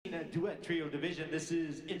duet trio division. This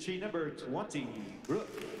is entry number 20.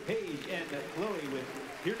 Brooke, Paige, and Chloe with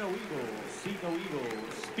Hear No Evil, See No Evil,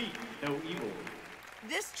 Speak No Evil.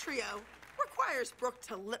 This trio requires Brooke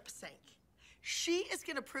to lip sync. She is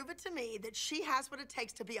going to prove it to me that she has what it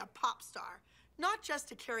takes to be a pop star, not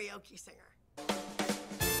just a karaoke singer.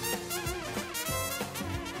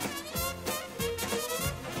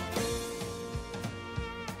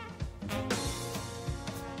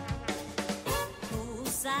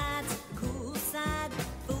 Cool side,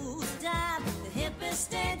 fools dive, the hippies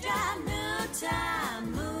stay dry,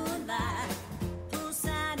 noontime moonlight.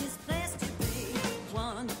 Poolside is place to be,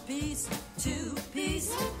 one piece, two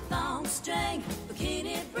piece, long string,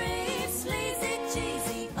 bikini brief, sleazy,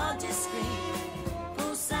 cheesy, or discreet.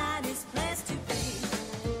 Poolside is place to be.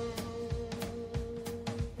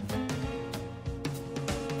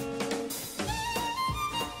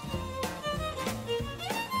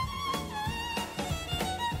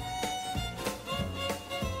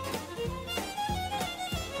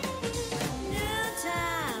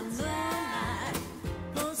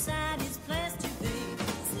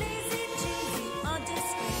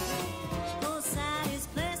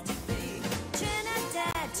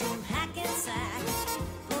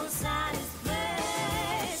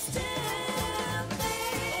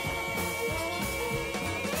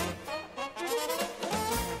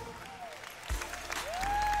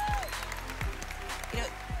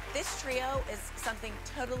 This trio is something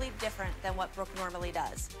totally different than what Brooke normally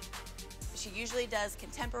does. She usually does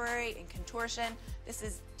contemporary and contortion. This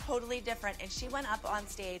is totally different, and she went up on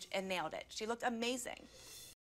stage and nailed it. She looked amazing.